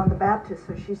like John the Baptist,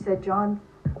 so she said John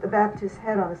the Baptist's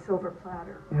head on a silver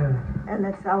platter. Yeah. And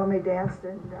then Salome danced,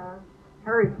 and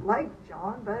Herod liked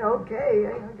John, but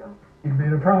okay, He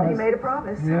made a promise. he made a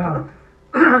promise. Yeah.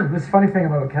 This funny thing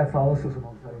about Catholicism,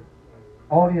 I'll tell you.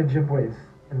 All the Ojibways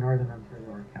in Northern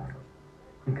Ontario are Catholic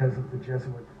because of the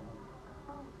Jesuit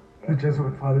fathers. The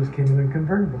Jesuit fathers came in and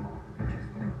converted them all.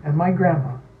 And my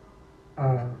grandma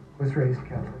was raised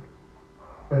Catholic,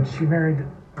 but she married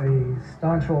a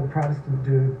staunch old Protestant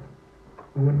dude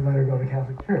who wouldn't let her go to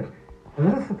Catholic church.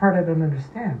 And this is the part I don't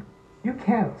understand. You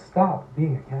can't stop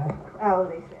being a Catholic. Oh,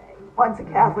 they say. Once a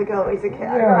Catholic, always a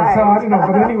Catholic. Yeah, right. so I don't know.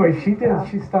 But anyway, she did.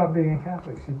 She stopped being a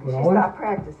Catholic. She put She all stopped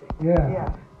practicing.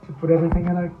 Yeah. She put everything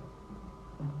in a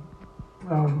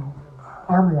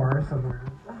armoire somewhere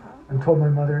and told my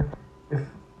mother, if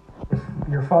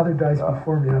your father dies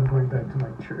before me, I'm going back to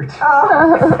my church.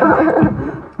 Oh.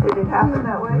 Did it happen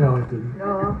that way? No, it didn't.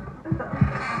 No.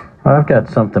 I've got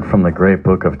something from the great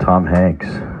book of Tom Hanks.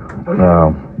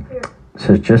 It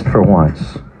says, just for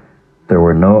once, there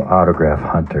were no autograph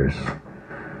hunters,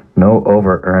 no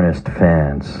over-earnest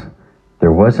fans.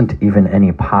 There wasn't even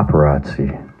any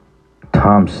paparazzi.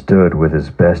 Tom stood with his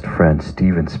best friend,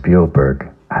 Steven Spielberg.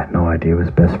 I had no idea he was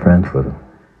best friends with him.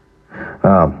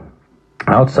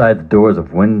 Outside the doors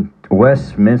of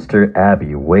Westminster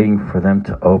Abbey, waiting for them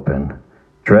to open.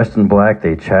 Dressed in black,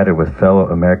 they chatted with fellow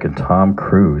American Tom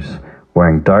Cruise,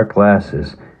 wearing dark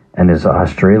glasses, and his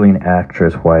Australian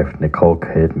actress wife, Nicole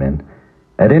Kidman.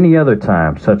 At any other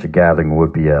time, such a gathering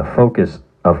would be a focus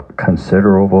of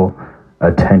considerable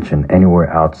attention anywhere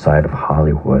outside of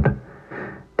Hollywood.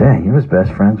 Dang, he was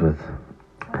best friends with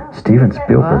Steven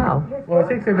Spielberg. Wow. Well, I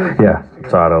think they made Yeah,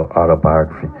 it's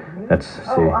autobiography. That's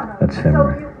him.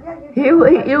 So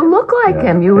You look like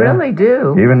him. You really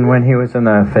do. Even when he was in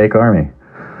the fake army.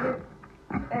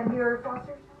 And your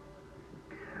foster?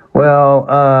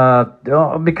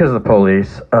 Well, because of the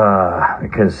police,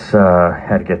 because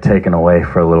had to get taken away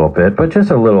for a little bit, but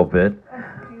just a little bit.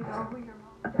 Do you know who your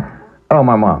mom was? Oh,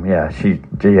 my mom, yeah,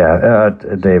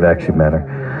 Dave actually met her.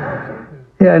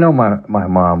 Yeah, I know my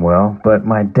mom well, but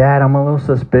my dad I'm a little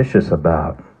suspicious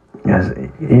about. Because,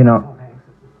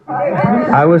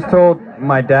 I was told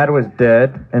my dad was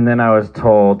dead, and then I was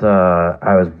told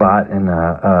I was bought in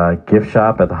a gift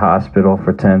shop at the hospital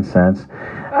for 10 cents.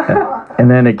 And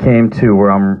then it came to where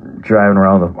I'm driving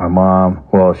around with my mom.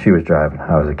 Well, she was driving.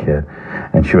 I was a kid.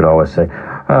 And she would always say,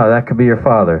 oh, that could be your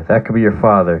father. That could be your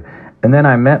father. And then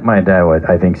I met my dad,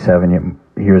 I think 7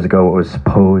 years ago. It was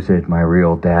supposed my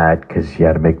real dad, because you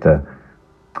had to make the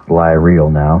lie real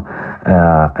now.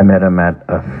 I met him at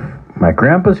my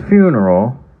grandpa's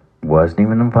funeral. Wasn't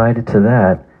even invited to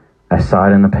that. I saw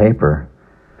it in the paper.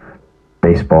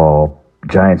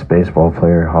 Giants baseball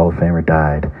player, Hall of Famer,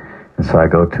 died. And so I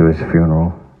go to his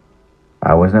funeral.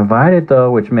 I wasn't invited,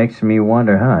 though, which makes me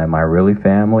wonder, am I really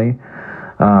family?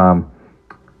 And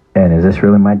is this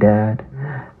really my dad?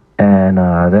 And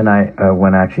then I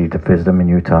went actually to visit him in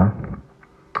Utah,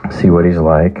 see what he's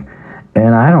like.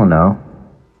 And I don't know.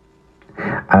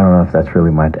 I don't know if that's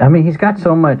really my dad. I mean, he's got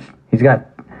so much. He's got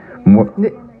more.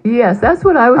 Yes, that's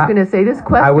what I was going to say. This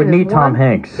question I would need Tom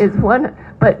Hanks. Is one,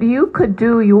 but you could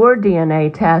do your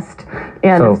DNA test,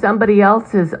 and if somebody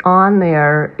else is on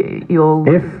there, you'll.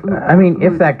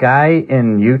 If that guy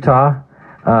in Utah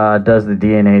does the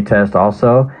DNA test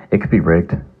also, it could be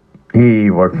rigged.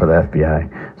 He worked for the FBI,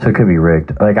 so it could be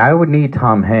rigged. Like, I would need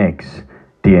Tom Hanks'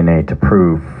 DNA to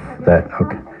prove that.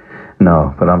 Okay,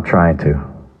 no, but I'm trying to.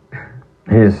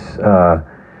 His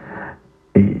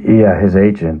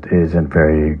agent isn't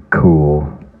very cool.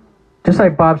 Just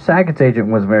like Bob Saget's agent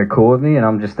was very cool with me, and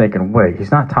I'm just thinking, wait,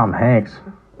 he's not Tom Hanks.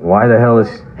 Why the hell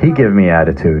is he giving me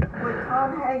attitude? Would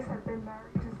Tom Hanks have been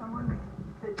married to someone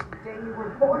the day you were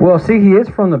born? Well, see, he is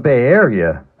from the Bay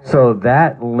Area, so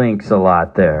that links a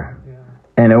lot there.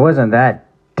 And it wasn't that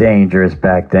dangerous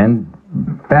back then.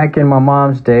 Back in my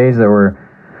mom's days, there were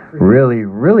really,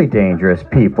 really dangerous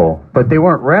people, but they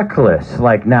weren't reckless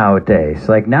like nowadays.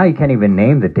 Like, now you can't even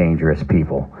name the dangerous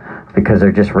people because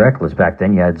they're just reckless. Back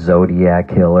then you had Zodiac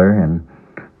Killer and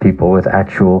people with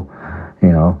actual,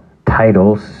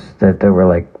 titles that they were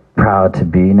like proud to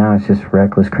be. Now it's just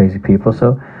reckless, crazy people.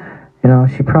 So,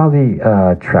 she probably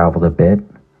traveled a bit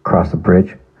across the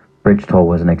bridge. Bridge toll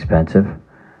wasn't expensive.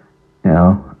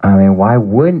 I mean, why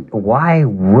wouldn't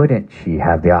she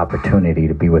have the opportunity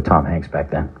to be with Tom Hanks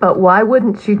back then? But why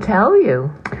wouldn't she tell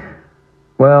you?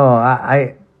 Well,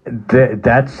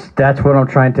 that's what I'm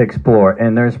trying to explore.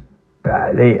 And there's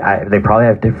they probably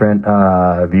have different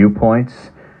viewpoints,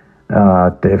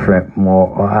 different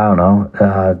more. I don't know.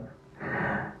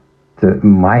 There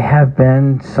might have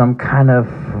been some kind of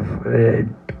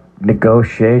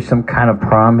negotiation, some kind of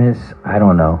promise. I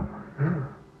don't know,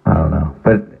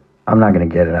 but I'm not going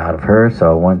to get it out of her,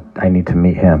 so I need to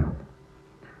meet him.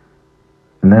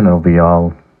 And then it'll be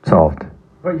all solved.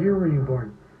 What year were you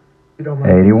born? You don't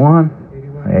mind. 81,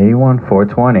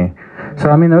 420.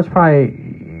 So, I mean, there was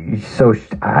probably... So,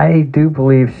 I do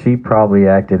believe she probably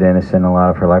acted innocent a lot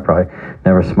of her life, probably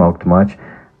never smoked much.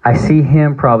 I see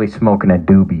him probably smoking a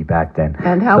doobie back then.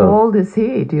 And how old is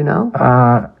he, do you know?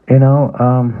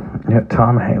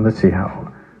 Tom Hanks, let's see how...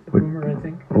 Boomer, I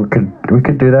think. We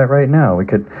could do that right now. We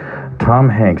could. Tom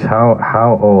Hanks.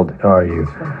 How old are you?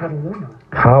 He's from Petaluma.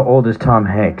 How old is Tom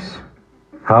Hanks?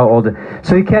 How old?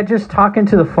 So you can't just talk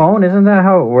into the phone. Isn't that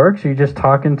how it works? You just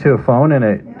talk into a phone and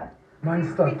it. Mine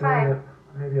stopped doing it.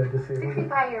 Maybe I disabled it.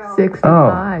 65-year-old.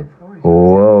 65.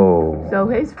 Whoa. So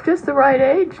he's just the right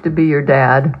age to be your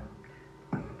dad.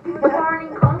 He was born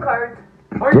in Concord.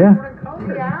 Yeah.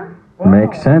 Yeah. Wow.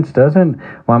 Makes sense, doesn't?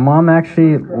 My mom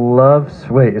actually loves.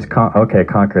 Wait,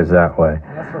 Concord's that way.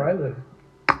 That's where I live.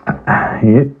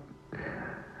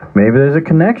 Maybe there's a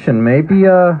connection. Maybe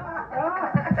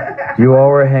you all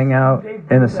were hanging out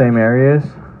in the same areas. Oh,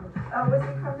 was he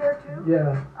from there too?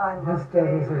 Yeah. His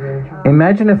dad was a rancher.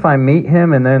 Imagine if I meet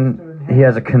him and then he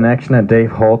has a connection to Dave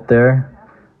Holt there.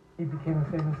 He became a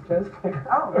famous jazz player.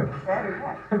 Oh,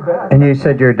 better. And you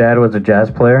said your dad was a jazz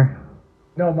player?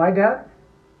 No, my dad?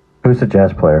 Who's the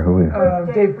jazz player?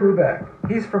 Dave Brubeck.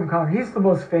 He's from Concord. He's the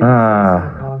most famous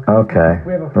from Concord. Okay.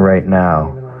 We have a Right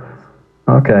now.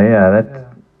 Okay, yeah,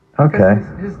 okay.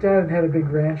 His dad had a big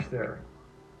ranch there.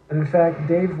 And in fact,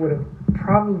 Dave would have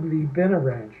probably been a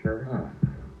rancher,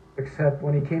 except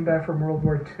when he came back from World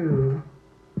War II,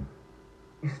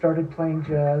 he started playing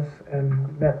jazz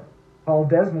and met Paul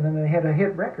Desmond, and they had a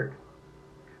hit record.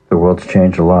 The world's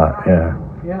changed a lot, yeah.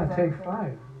 Yeah, Take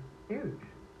 5. Huge.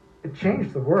 It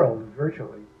changed the world,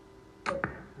 virtually. The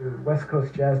West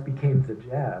Coast jazz became the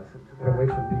jazz. It took it away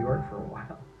from New York for a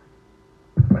while.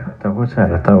 What's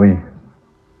that? I thought we...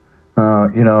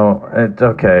 it's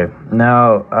okay.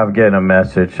 Now I'm getting a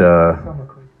message. My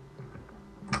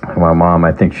mom,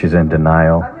 I think she's in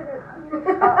denial. I'm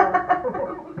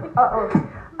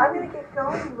gonna get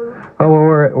going, Luke. Oh, well,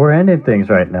 we're ending things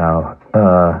right now.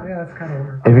 Yeah, that's kind of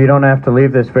weird. If you don't have to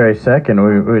leave this very second,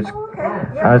 I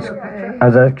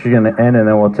was actually going to end and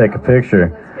then we'll take a picture.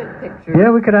 Let's get a picture.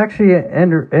 Yeah, we could actually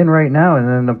end right now,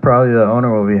 and then probably the owner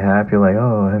will be happy, like,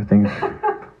 oh, everything's...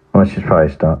 Well, she's probably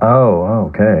stopped. Oh,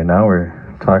 okay, now we're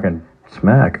talking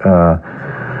smack.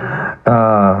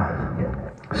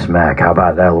 Smack. How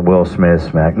about that Will Smith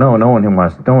smack? No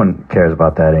one cares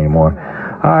about that anymore.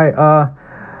 All right.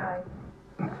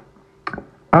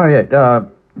 All right.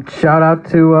 Shout out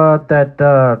to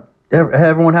that.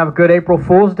 Everyone have a good April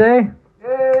Fool's Day.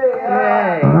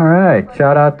 Yay. All right.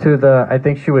 Shout out to I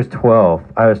think she was 12.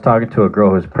 I was talking to a girl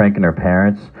who was pranking her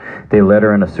parents. They let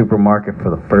her in a supermarket for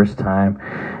the first time,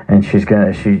 and she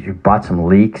bought some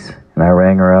leeks, and I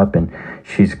rang her up, and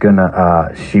she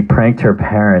pranked her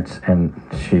parents, and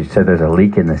she said there's a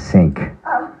leak in the sink.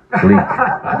 Leak.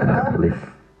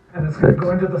 And it's going to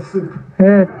go into the soup.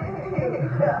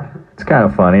 It's kind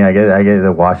of funny. I get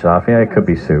to wash it off. Yeah, it could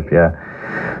be soup. Yeah.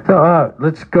 So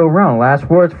let's go around. Last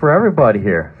words for everybody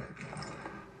here.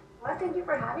 Well, thank you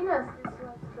for having us. This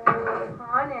was very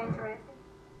fun and interesting.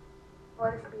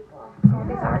 All these people, all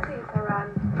these artists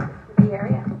around the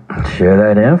area. Share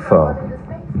that info. All in the space.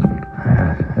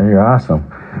 You're awesome.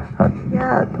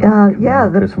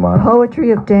 The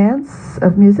poetry of dance,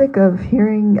 of music, of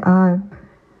hearing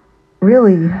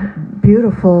really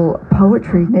beautiful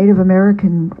poetry, Native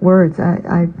American words.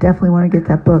 I definitely want to get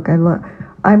that book.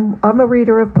 I'm a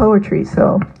reader of poetry,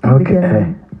 so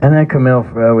okay. And then Camille,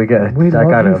 I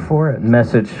got a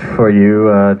message for you.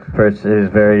 First is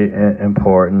very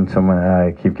important. Someone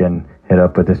I keep getting hit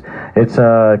up with this. It's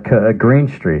Green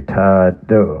Street. Why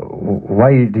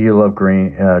do you love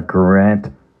Grant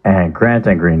and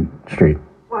Green Street?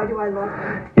 Why do I love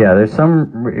it? Yeah,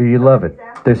 you love it.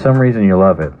 There's some reason you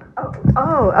love it.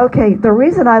 Oh, okay. The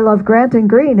reason I love Grant and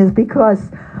Green is because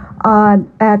I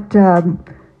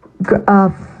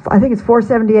think it's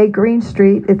 478 Green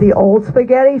Street at the old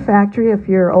spaghetti factory, if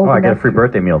you're old enough. I get a free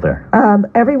birthday meal there.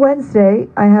 Every Wednesday,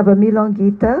 I have a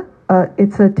milonguita.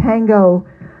 It's a tango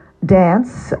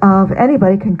dance.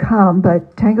 Anybody can come,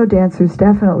 but tango dancers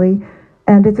definitely.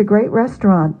 And it's a great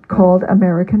restaurant called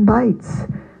American Bites.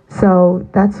 So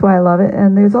that's why I love it.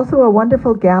 And there's also a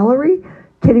wonderful gallery,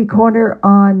 kitty corner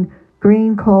on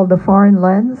Green, called The Foreign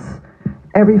Lens.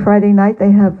 Every Friday night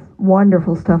they have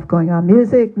wonderful stuff going on.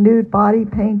 Music, nude body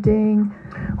painting.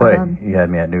 Wait, you had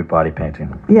me at nude body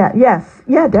painting. Yeah,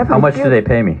 definitely. How much do they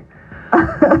pay me?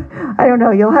 I don't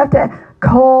know. You'll have to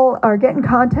call or get in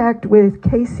contact with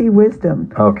Casey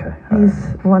Wisdom. Okay. He's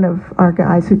one of our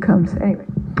guys who comes. Anyway.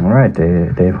 All right,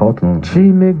 Dave Holton.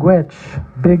 G. Miigwech,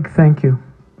 big thank you.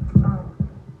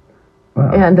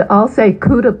 Wow. And I'll say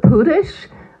kuda pudish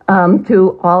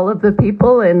to all of the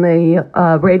people in the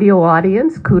radio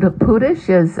audience. Kuda pudish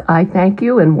is I thank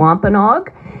you in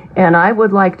Wampanoag. And I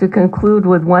would like to conclude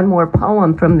with one more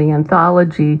poem from the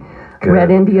anthology Red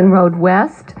Indian Road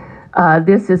West.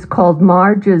 This is called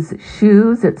Marge's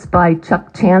Shoes. It's by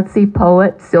Chuck Chansey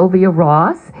poet Sylvia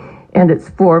Ross, and it's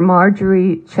for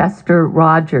Marjorie Chester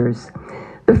Rogers.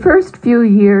 The first few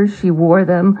years she wore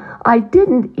them, I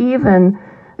didn't even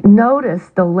notice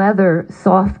the leather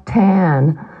soft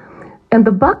tan, and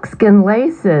the buckskin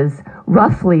laces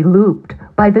roughly looped.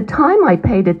 By the time I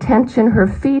paid attention, her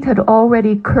feet had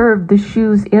already curved the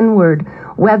shoes inward.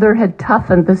 Weather had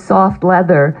toughened the soft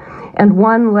leather, and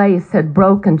one lace had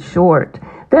broken short.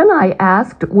 Then I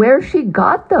asked where she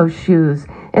got those shoes,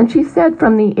 and she said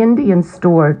from the Indian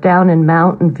store down in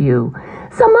Mountain View.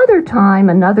 Some other time,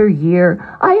 another year,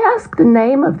 I asked the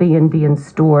name of the Indian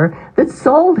store that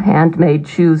sold handmade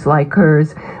shoes like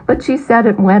hers, but she said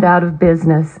it went out of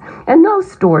business, and no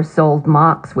store sold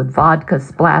mocks with vodka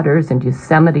splatters and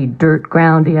Yosemite dirt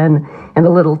ground in and a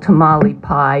little tamale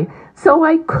pie, so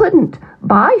I couldn't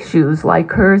buy shoes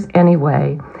like hers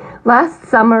anyway. Last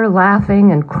summer,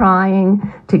 laughing and crying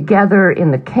together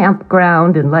in the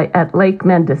campground at Lake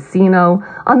Mendocino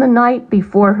on the night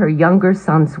before her younger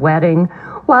son's wedding,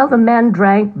 while the men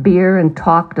drank beer and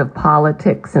talked of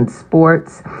politics and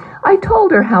sports, I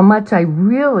told her how much I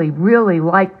really, really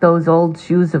liked those old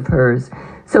shoes of hers,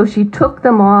 so she took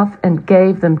them off and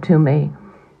gave them to me.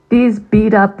 These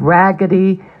beat-up,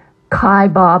 raggedy,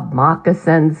 Kaibob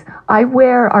moccasins I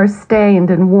wear are stained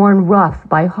and worn rough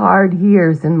by hard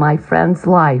years in my friend's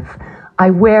life.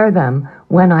 I wear them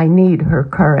when I need her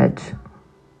courage.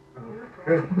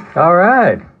 All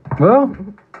right. Well,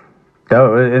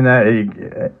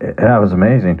 that was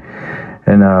amazing.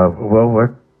 And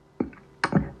where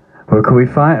could we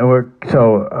find? All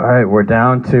right, we're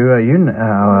down to you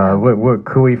now. Where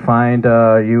could we find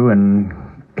you and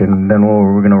then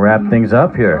we're going to wrap things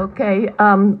up here. Okay.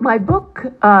 My book,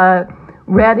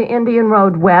 Red Indian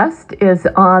Road West, is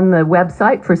on the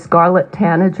website for Scarlett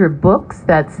Tanager Books.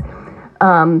 That's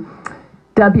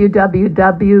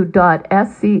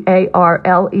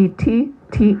www.scarlett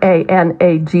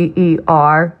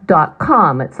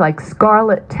TANAGER.com. It's like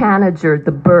Scarlet Tanager,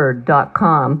 the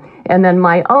bird.com. And then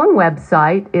my own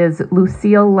website is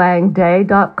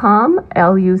LucileLangday.com,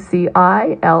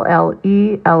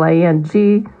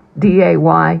 LuciLleLangday.com.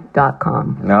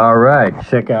 All right.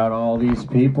 Check out all these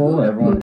people. Everyone.